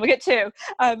an animal. Get 2.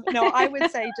 No, I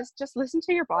would say just listen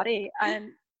to your body,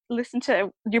 and listen to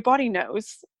your body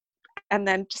knows, and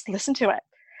then just listen to it.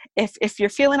 If you're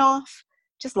feeling off,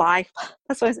 just lie.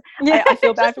 That's what I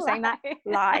feel bad for saying that.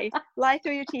 Lie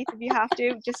through your teeth if you have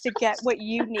to, just to get what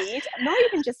you need. Not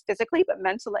even just physically, but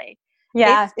mentally.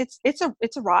 Yeah, it's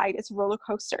a ride. It's a roller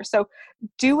coaster. So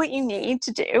do what you need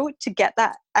to do to get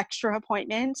that extra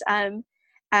appointment. And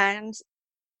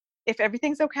if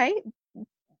everything's okay,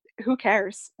 who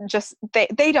cares? Just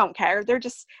they don't care.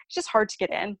 It's just hard to get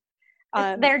in.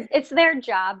 It's their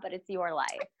job, but it's your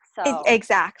life. So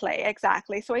exactly.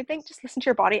 So I think just listen to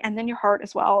your body, and then your heart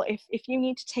as well. If you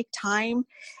need to take time,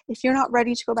 if you're not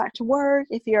ready to go back to work,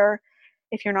 if you're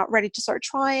not ready to start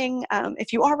trying,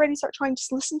 if you are ready to start trying,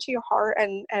 just listen to your heart,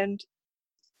 and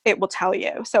it will tell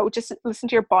you. So just listen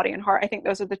to your body and heart. I think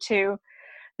those are the two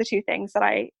things that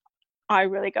I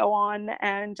really go on.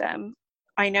 And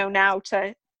I know now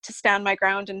to stand my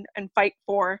ground and fight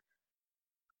for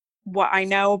what I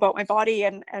know about my body,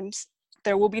 and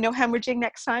there will be no hemorrhaging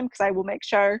next time, because I will make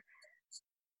sure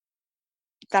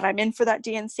that I'm in for that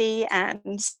D&C,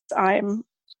 and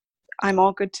I'm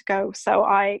all good to go. So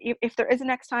if there is a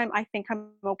next time, I think I'm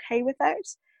okay with it.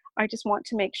 I just want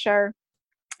to make sure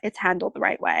it's handled the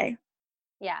right way.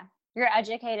 Yeah, you're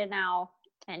educated now,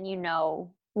 and you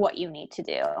know what you need to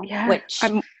do, yeah, which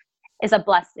is a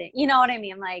blessing. You know what I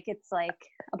mean? Like, it's like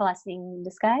a blessing in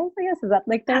disguise, I guess. Is that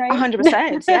like the right?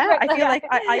 100%. Yeah. I feel like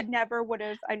I never would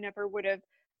have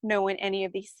known any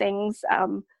of these things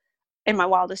in my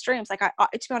wildest dreams. Like, I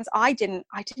to be honest, I didn't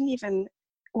even,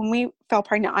 when we fell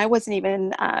pregnant, I wasn't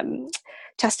even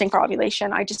testing for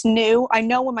ovulation. I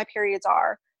know when my periods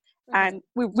are, and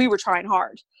we were trying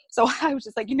hard. So I was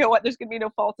just like, you know what, there's gonna be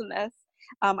no fault in this.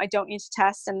 I don't need to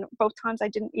test. And both times I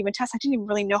didn't even test. I didn't even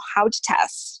really know how to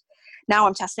test. Now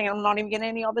I'm testing and I'm not even getting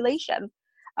any ovulation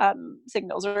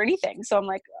signals or anything. So I'm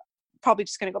like, probably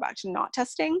just going to go back to not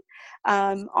testing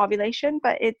ovulation,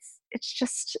 but it's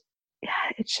just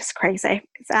crazy.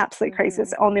 It's absolutely crazy.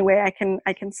 It's the only way I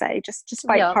can say, just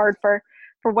fight hard for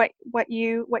what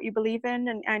you believe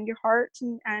in, and your heart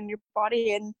and your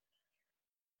body, and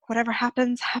whatever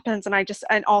happens.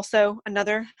 And also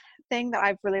another thing that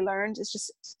I've really learned is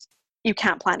just, you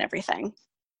can't plan everything.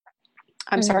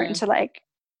 I'm starting to like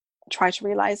try to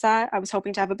realize that. I was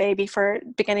hoping to have a baby for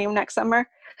beginning of next summer.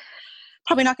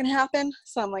 Probably not going to happen.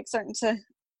 So I'm like starting to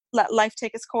let life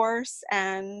take its course,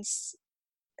 and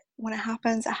when it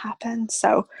happens, it happens.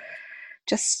 So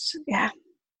just,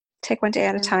 take one day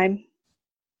at a time.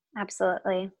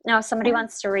 Absolutely. Now, if somebody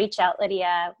wants to reach out,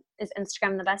 Lydia, is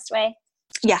Instagram the best way?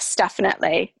 Yes,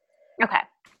 definitely. Okay.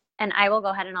 And I will go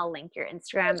ahead and I'll link your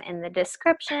Instagram in the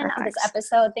description of this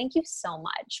episode. Thank you so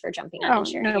much for jumping on and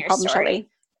sharing your story. Shelley.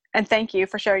 And thank you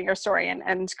for sharing your story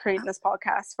and creating this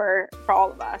podcast for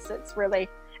all of us. It's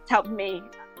helped me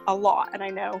a lot. And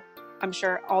I'm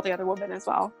sure all the other women as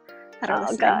well that are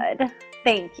listening. Good.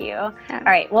 Thank you. Yeah. All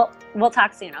right. Well, we'll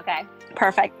talk soon. Okay.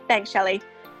 Perfect. Thanks, Shelley.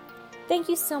 Thank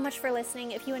you so much for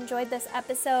listening. If you enjoyed this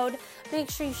episode, make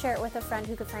sure you share it with a friend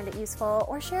who could find it useful,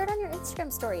 or share it on your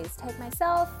Instagram stories. Tag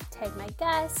myself, tag my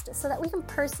guest, so that we can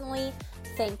personally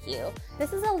thank you.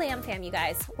 This is a Lamb Fam, you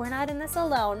guys. We're not in this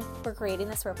alone. We're creating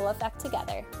this ripple effect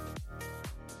together.